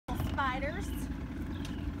spiders.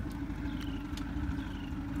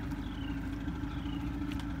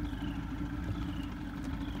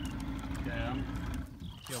 Yeah, I'm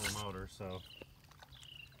kill the motor, so.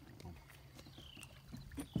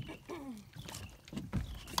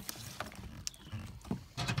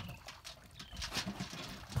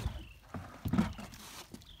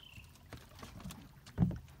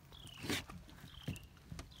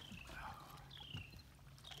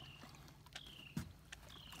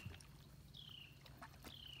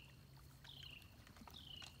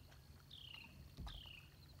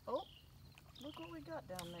 Oh, look what we got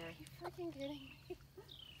down there. Are you freaking kidding me?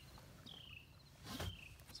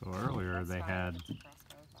 So earlier That's they fine. had It's a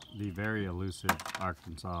crossbow. the very elusive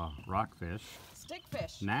Arkansas rockfish.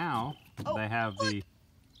 Stickfish. Now Oh, they have look.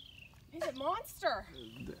 He's a monster.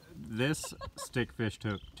 this stickfish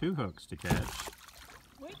took 2 hooks to catch.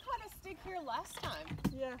 We caught a stick here last time.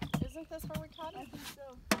 Yeah, Isn't this where we caught I it? think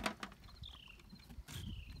so.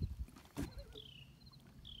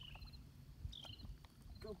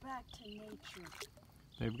 Go back to nature.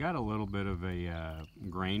 They've got a little bit of a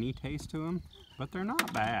grainy taste to them, but they're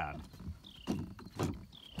not bad.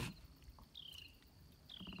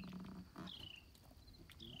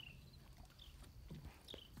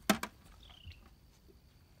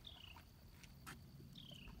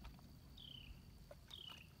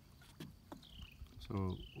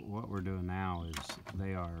 So what we're doing now is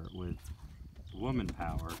they are, with woman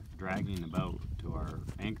power, dragging the boat to our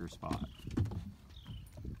anchor spot.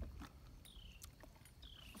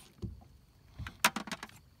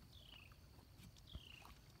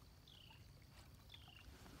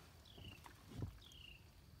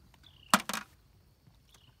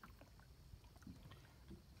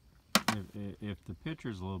 If the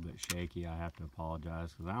picture's a little bit shaky, I have to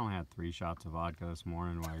apologize because I only had 3 shots of vodka this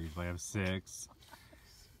morning while I usually have 6.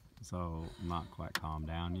 So I'm not quite calmed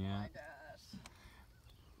down yet. Oh my gosh.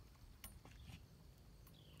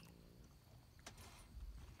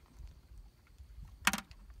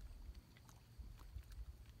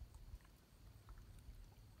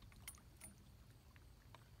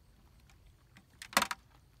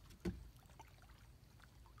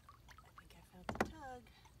 I think I felt the tug.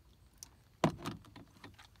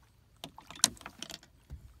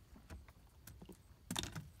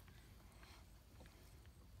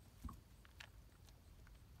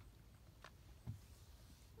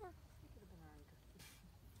 Or it could have been our anchor.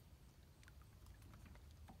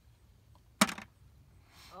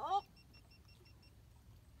 Oh!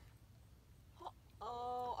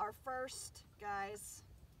 Oh, our first, guys.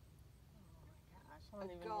 Gosh, I don't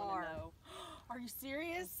A even gar. want to know. Are you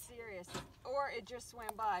serious? It's serious. Or it just swam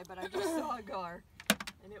by, but I just saw a gar,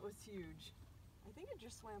 and it was huge. I think it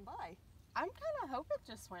just swam by. I'm kind of hope it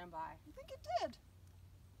just swam by. I think it did.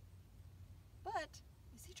 But,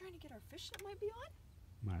 is he trying to get our fish that might be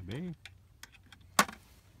on? Might be.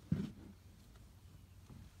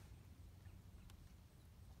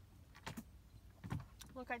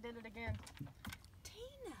 Look, I did it again.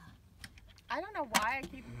 Tina! I don't know why I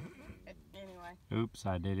keep... Anyway. Oops,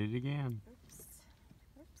 I did it again. Oops.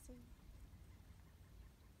 Oopsie.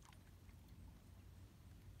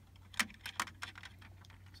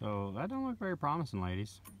 So that don't look very promising,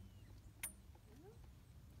 ladies.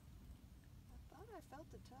 I thought I felt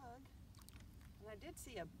the tug. And I did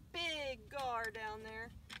see a big gar down there.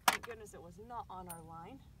 Thank goodness it was not on our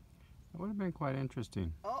line. That would have been quite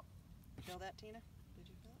interesting. Oh, feel that, Tina? Did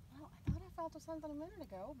you feel it? Well, I thought I felt something a minute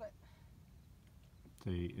ago, but...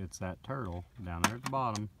 See, it's that turtle down there at the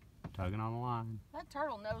bottom, tugging on the line. That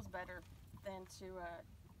turtle knows better than to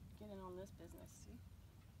get in on this business. See?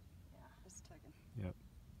 Yeah. Just tugging.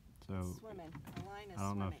 So Swimming. The line is I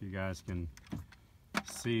don't know swimming. if you guys can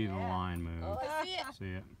see the Yeah. line move. Oh, I see it.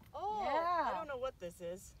 See it? Oh, Yeah. I don't know what this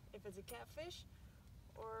is. If it's a catfish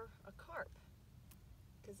or a carp.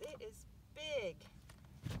 Because it is big.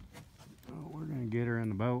 Oh, we're gonna get her in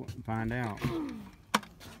the boat and find out.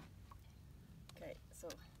 Okay, so.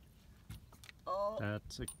 Oh,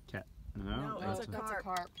 That's a cat. No, No, that's it's a That's a carp.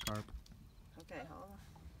 carp. carp. okay, hold on.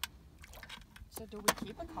 So do we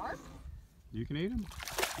keep a carp? You can eat them.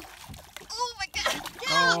 Oh my god! Get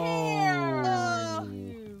Oh. out here!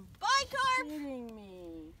 You Bye, carp! kidding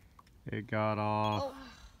me? It got off. Oh,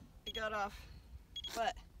 it got off.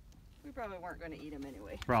 But we probably weren't going to eat him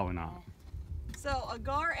anyway. Probably not. So, a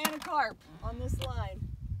gar and a carp on this line.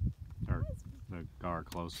 Or the gar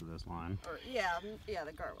close to this line. Or, yeah,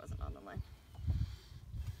 the gar wasn't on the line.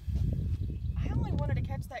 I only wanted to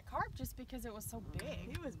catch that carp just because it was so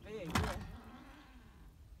big. He was big, yeah.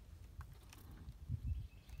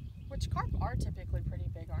 Which carp are typically pretty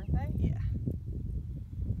big, aren't they? Yeah.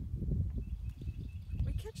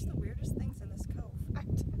 We catch the weirdest things in this cove.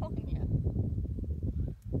 I'm telling you.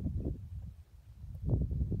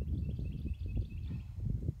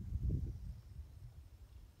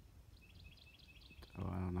 Oh,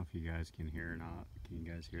 I don't know if you guys can hear or not. Can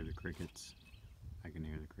you guys hear the crickets? I can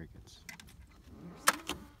hear the crickets.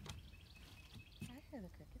 I hear the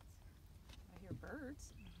crickets. I hear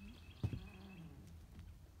birds.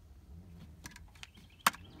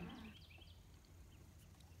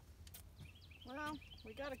 Well,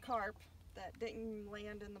 we got a carp that didn't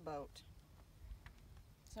land in the boat.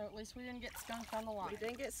 So at least we didn't get skunked on the line. We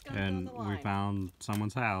didn't get skunked on And the line. we found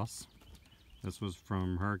someone's house. This was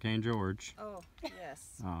from Hurricane George. Oh,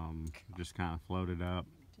 yes. Just kind of floated up,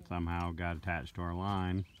 somehow got attached to our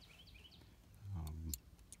line.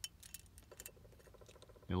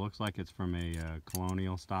 It looks like it's from a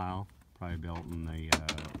colonial style, probably built in the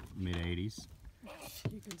mid-80s.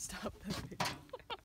 You can stop the video.